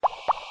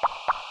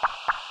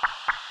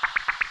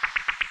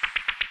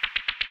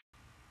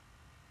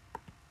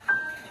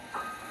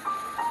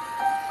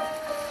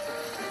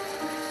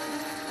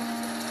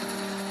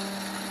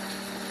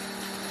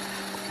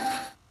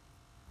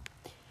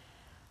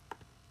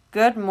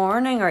Good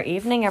morning or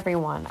evening,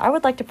 everyone. I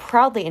would like to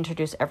proudly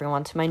introduce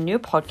everyone to my new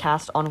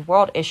podcast on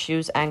world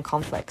issues and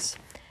conflicts.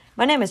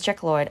 My name is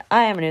Jack Lloyd.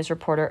 I am a news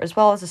reporter as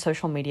well as a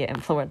social media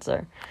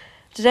influencer.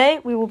 Today,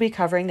 we will be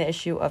covering the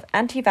issue of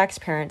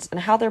anti-vax parents and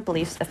how their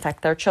beliefs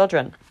affect their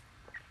children.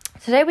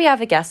 Today, we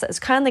have a guest that is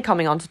kindly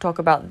coming on to talk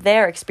about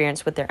their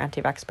experience with their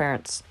anti-vax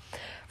parents.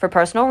 For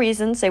personal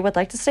reasons, they would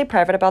like to stay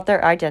private about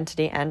their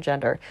identity and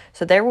gender,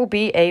 so there will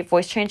be a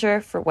voice changer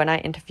for when I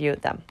interview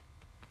them.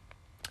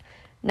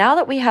 Now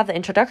that we have the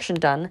introduction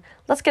done,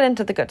 let's get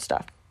into the good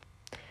stuff.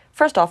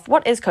 First off,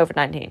 what is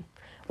COVID-19?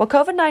 Well,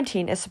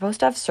 COVID-19 is supposed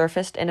to have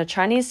surfaced in a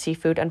Chinese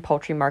seafood and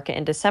poultry market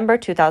in December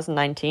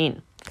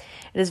 2019.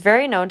 It is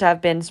very known to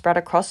have been spread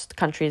across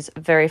countries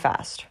very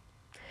fast.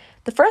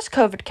 The first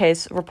COVID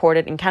case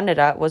reported in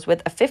Canada was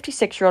with a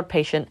 56-year-old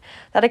patient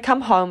that had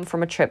come home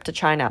from a trip to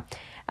China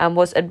and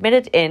was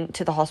admitted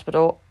into the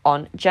hospital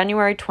on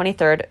January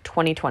 23rd,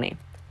 2020.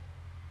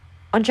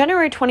 On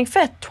January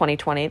 25th,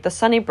 2020, the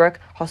Sunnybrook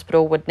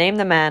Hospital would name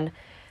the man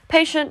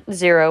Patient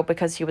Zero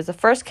because he was the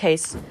first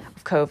case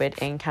of COVID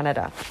in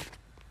Canada.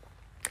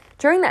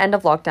 During the end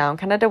of lockdown,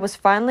 Canada was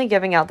finally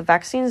giving out the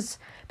vaccines.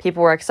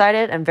 People were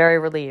excited and very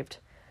relieved.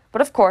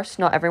 But of course,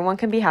 not everyone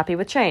can be happy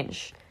with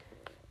change.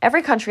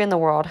 Every country in the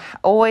world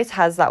always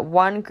has that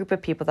one group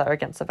of people that are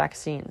against the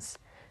vaccines.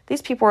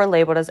 These people are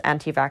labeled as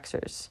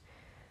anti-vaxxers.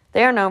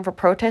 They are known for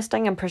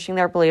protesting and pushing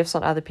their beliefs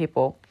on other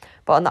people.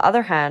 But on the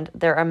other hand,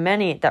 there are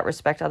many that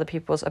respect other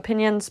people's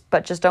opinions,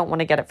 but just don't want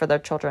to get it for their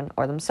children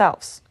or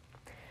themselves.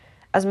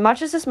 As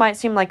much as this might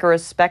seem like a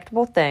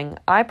respectable thing,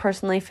 I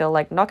personally feel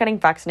like not getting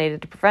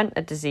vaccinated to prevent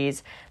a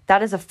disease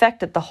that has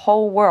affected the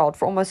whole world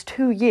for almost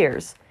 2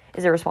 years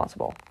is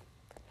irresponsible.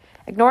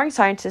 Ignoring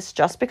scientists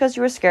just because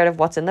you are scared of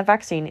what's in the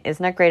vaccine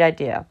isn't a great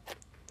idea.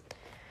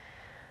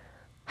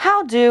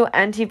 How do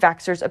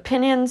anti-vaxxers'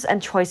 opinions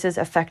and choices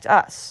affect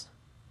us?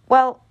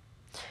 Well,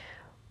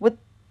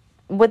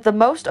 with the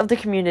most of the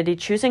community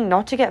choosing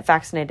not to get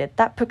vaccinated,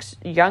 that puts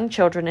young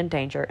children in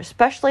danger,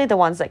 especially the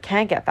ones that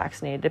can't get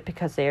vaccinated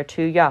because they are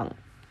too young.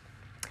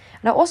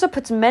 And it also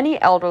puts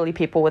many elderly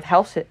people with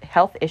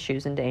health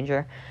issues in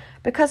danger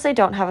because they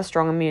don't have a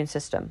strong immune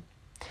system.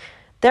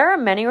 There are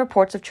many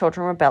reports of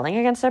children rebelling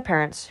against their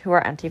parents who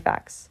are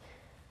anti-vax.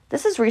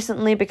 This has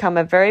recently become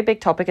a very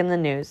big topic in the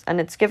news, and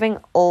it's giving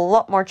a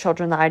lot more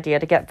children the idea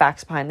to get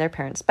vax behind their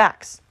parents'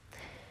 backs.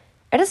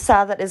 It is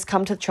sad that it has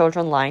come to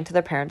children lying to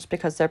their parents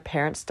because their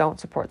parents don't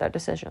support their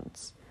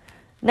decisions.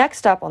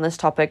 Next up on this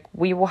topic,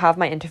 we will have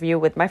my interview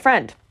with my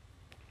friend.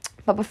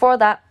 But before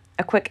that,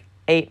 a quick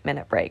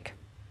 8-minute break.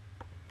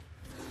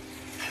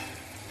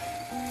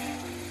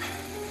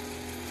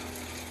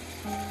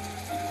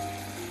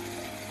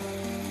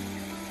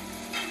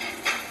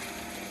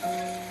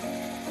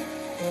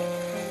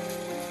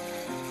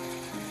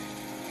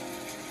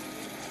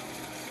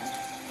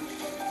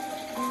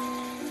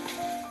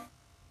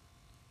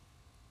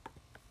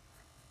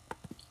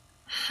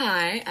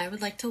 Hi, I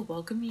would like to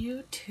welcome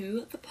you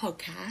to the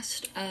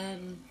podcast.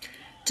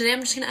 Today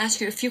I'm just going to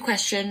ask you a few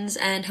questions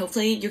and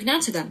hopefully you can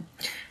answer them.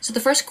 So the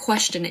first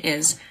question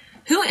is,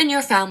 who in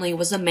your family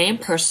was the main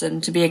person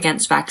to be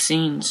against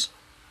vaccines?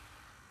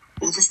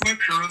 Both of my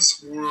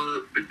parents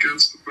were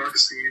against the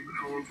vaccine,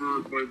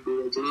 however, my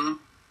brother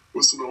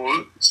was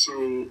not,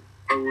 so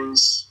I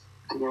was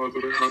glad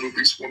that I had at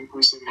least one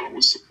person that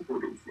was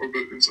supportive of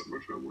it inside my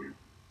family.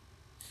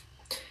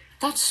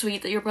 That's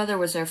sweet that your brother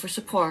was there for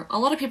support. A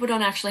lot of people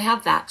don't actually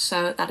have that,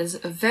 so that is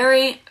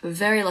very,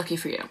 very lucky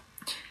for you.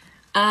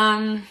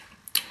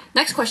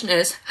 Next question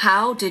is,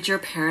 how did your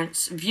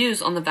parents'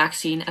 views on the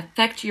vaccine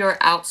affect your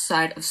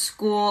outside of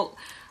school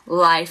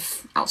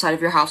life, outside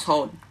of your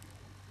household?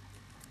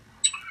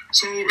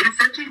 So it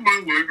affected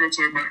my life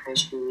outside my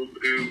household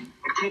in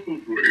a couple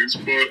of ways,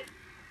 but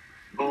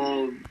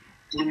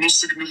the most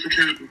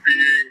significant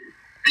being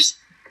just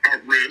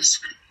at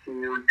risk for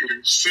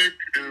getting sick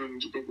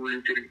and the worry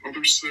of getting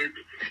others sick.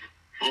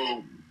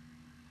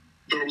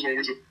 That was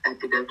always at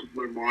the back of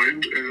my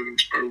mind,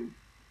 and I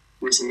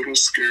was a little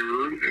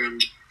scared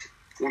and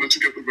wanted to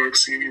get the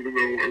vaccine even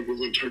though I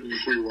wasn't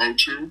technically allowed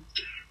to.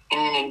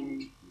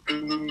 And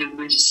then there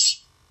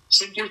was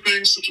simpler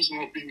things such as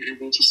not being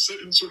able to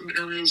sit in certain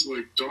areas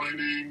like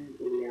dining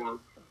or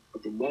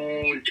at the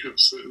mall. You can't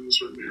sit in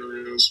certain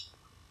areas.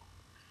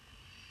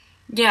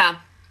 Yeah,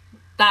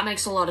 that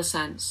makes a lot of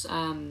sense.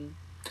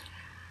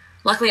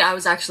 Luckily, I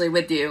was actually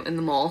with you in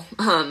the mall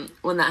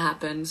when that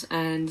happened,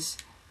 and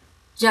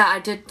yeah,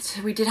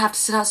 we did have to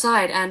sit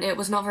outside, and it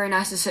was not very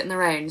nice to sit in the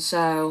rain,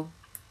 so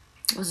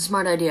it was a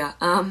smart idea.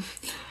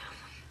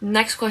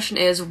 Next question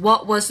is,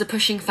 what was the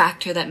pushing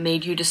factor that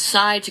made you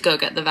decide to go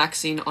get the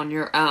vaccine on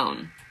your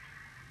own?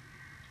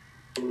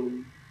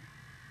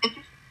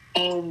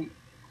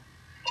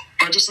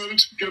 I decided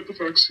to get the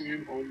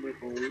vaccine on my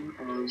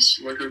own as,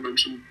 like I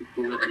mentioned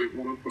before, I didn't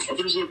want to put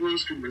others at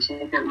risk and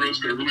myself at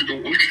risk. I really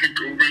don't want to get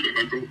COVID, and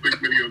I don't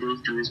think many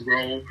others do as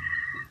well.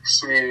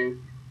 So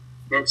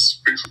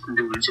that's basically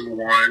the reason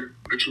why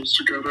I chose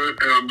to get it.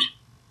 And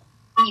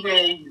as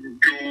well, you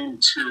can go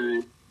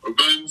to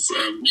events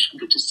and you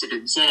get to sit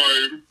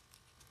inside.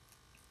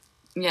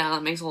 Yeah,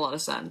 that makes a lot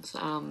of sense.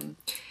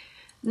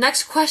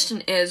 Next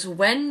question is,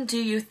 when do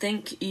you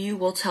think you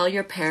will tell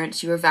your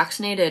parents you are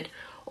vaccinated,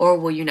 or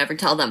will you never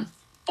tell them?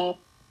 Well,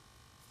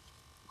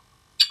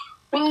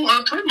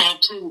 I try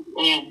not to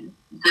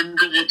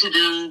think of what to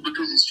do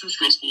because it's too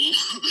stressful.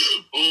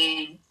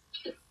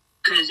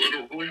 Because I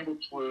don't really have a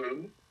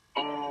plan.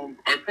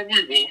 I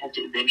probably will have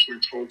to eventually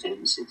tell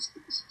them since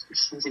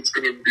it's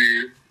going to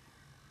be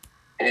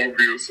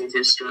obvious once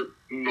I start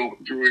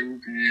not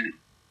doing the,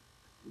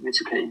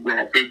 what's it called,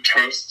 rapid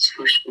tests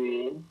for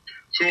school.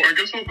 So I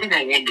guess I'll come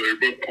out one day,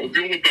 but I'll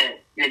deal with that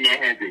when that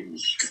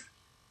happens.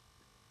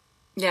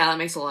 Yeah, that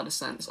makes a lot of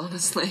sense,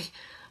 honestly.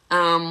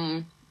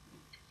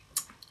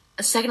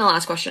 Second to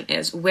last question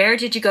is, where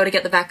did you go to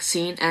get the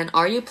vaccine, and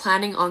are you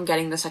planning on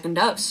getting the second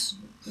dose?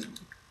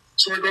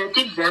 So I got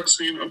the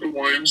vaccine at the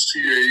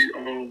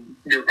YMCA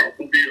near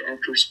Appleby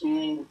after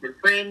school with my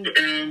friend,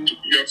 and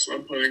yes,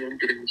 I'm planning on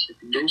getting the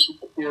second dose,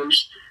 of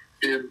course,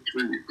 in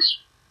 3 weeks.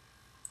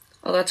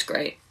 Oh, that's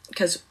great,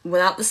 because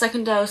without the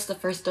second dose, the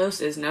first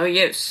dose is no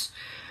use,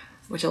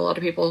 which a lot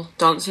of people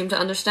don't seem to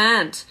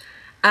understand.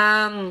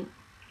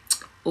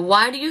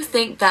 Why do you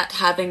think that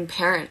having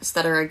parents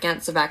that are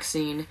against the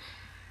vaccine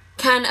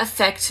can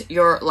affect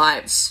your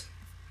lives?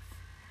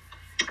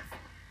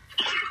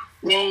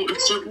 Well,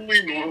 it's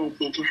certainly not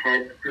helpful to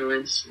have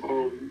parents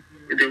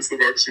against the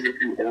vaccine if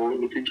you are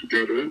looking to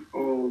get it.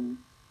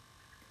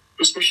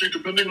 Especially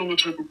depending on the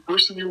type of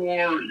person you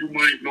are, you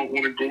might not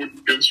want to go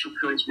against your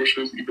parents'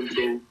 wishes even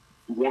though you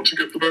want to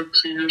get the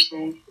vaccine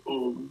yourself.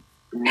 In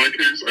my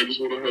case, I just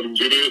went ahead and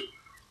did it.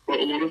 But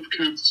a lot of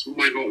kids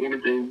might not want to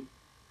go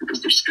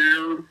because they're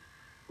scared,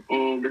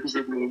 because they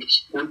have no one to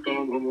support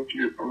them. I'm lucky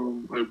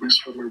I at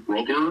least have my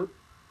brother.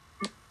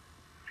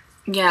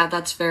 Yeah,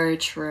 that's very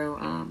true.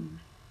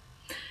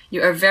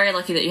 You are very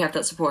lucky that you have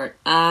that support.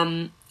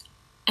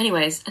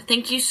 Anyways,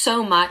 thank you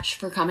so much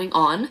for coming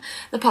on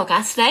the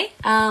podcast today.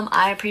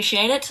 I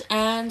appreciate it,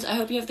 and I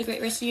hope you have the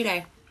great rest of your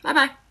day.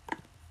 Bye-bye.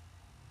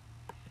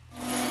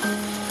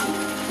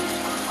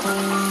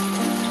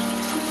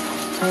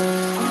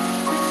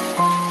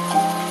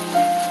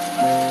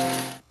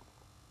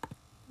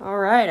 All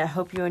right, I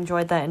hope you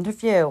enjoyed that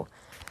interview.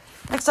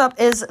 Next up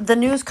is the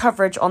news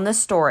coverage on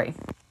this story.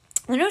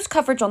 The news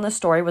coverage on this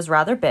story was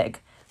rather big.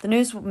 The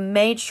news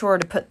made sure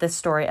to put this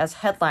story as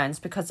headlines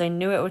because they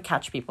knew it would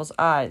catch people's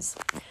eyes.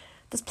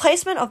 The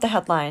placement of the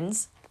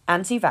headlines,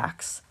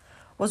 anti-vax,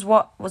 was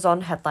what was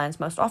on headlines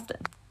most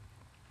often.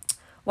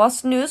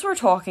 Whilst news were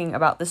talking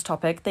about this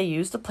topic, they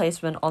used the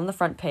placement on the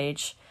front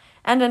page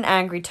and an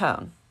angry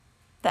tone.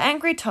 The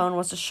angry tone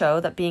was to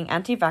show that being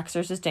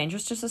anti-vaxxers is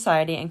dangerous to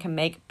society and can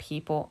make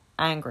people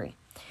angry.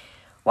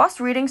 Whilst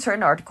reading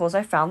certain articles,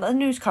 I found that the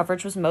news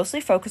coverage was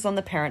mostly focused on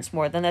the parents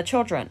more than their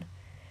children.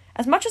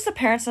 As much as the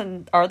parents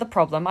are the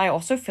problem, I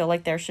also feel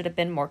like there should have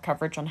been more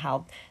coverage on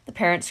how the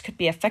parents could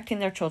be affecting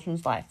their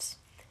children's lives.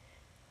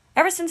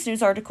 Ever since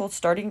news articles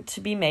starting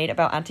to be made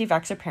about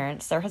anti-vaxxer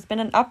parents, there has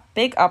been a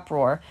big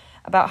uproar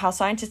about how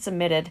scientists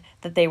admitted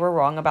that they were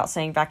wrong about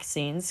saying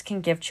vaccines can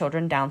give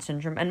children Down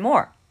syndrome and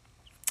more.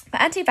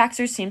 But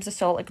anti-vaxxers seem to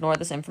still ignore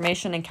this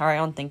information and carry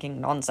on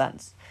thinking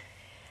nonsense.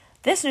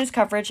 This news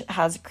coverage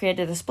has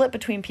created a split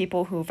between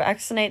people who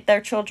vaccinate their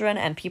children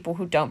and people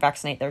who don't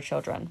vaccinate their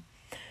children.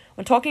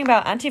 When talking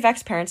about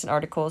anti-vax parents in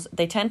articles,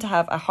 they tend to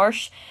have a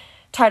harsh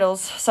titles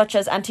such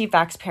as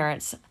anti-vax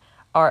parents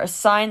are a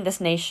sign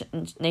this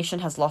nation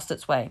has lost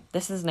its way.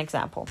 This is an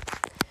example.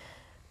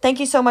 Thank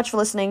you so much for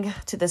listening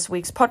to this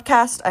week's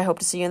podcast. I hope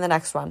to see you in the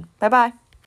next one. Bye-bye.